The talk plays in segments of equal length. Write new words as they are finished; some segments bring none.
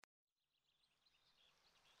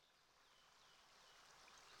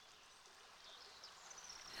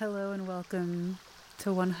Hello and welcome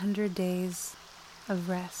to 100 Days of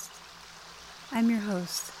Rest. I'm your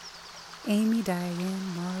host, Amy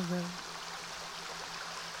Diane Morrow.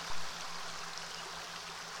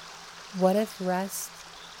 What if rest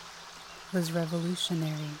was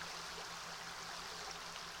revolutionary?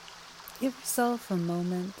 Give yourself a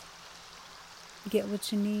moment, get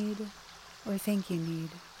what you need or think you need.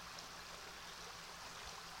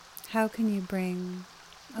 How can you bring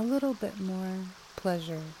a little bit more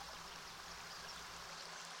pleasure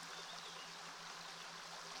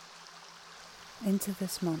into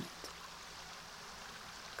this moment?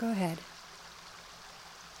 Go ahead,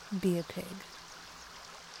 be a pig.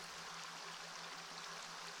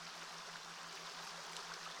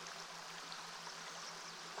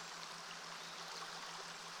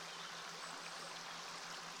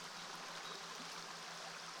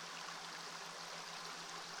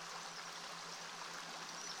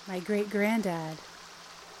 My great-granddad,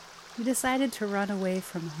 he decided to run away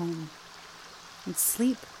from home and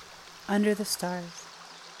sleep under the stars.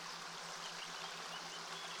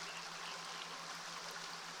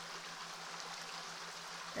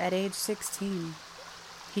 At age 16,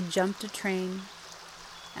 he jumped a train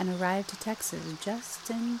and arrived to Texas just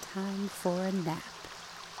in time for a nap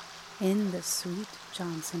in the sweet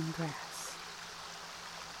Johnson grass.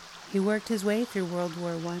 He worked his way through World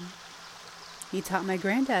War I. He taught my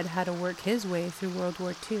granddad how to work his way through World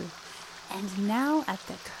War II. And now at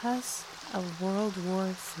the cusp of World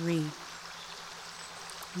War III,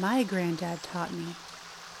 my granddad taught me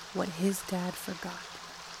what his dad forgot: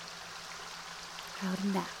 how to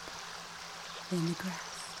nap in the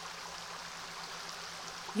grass.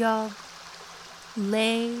 Y'all,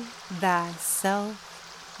 lay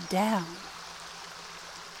thyself down.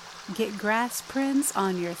 Get grass prints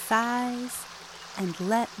on your thighs and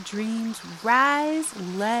let dreams rise.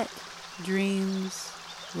 Let dreams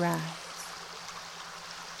rise.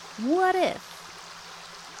 What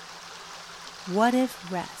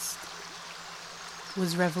if rest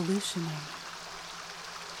was revolutionary?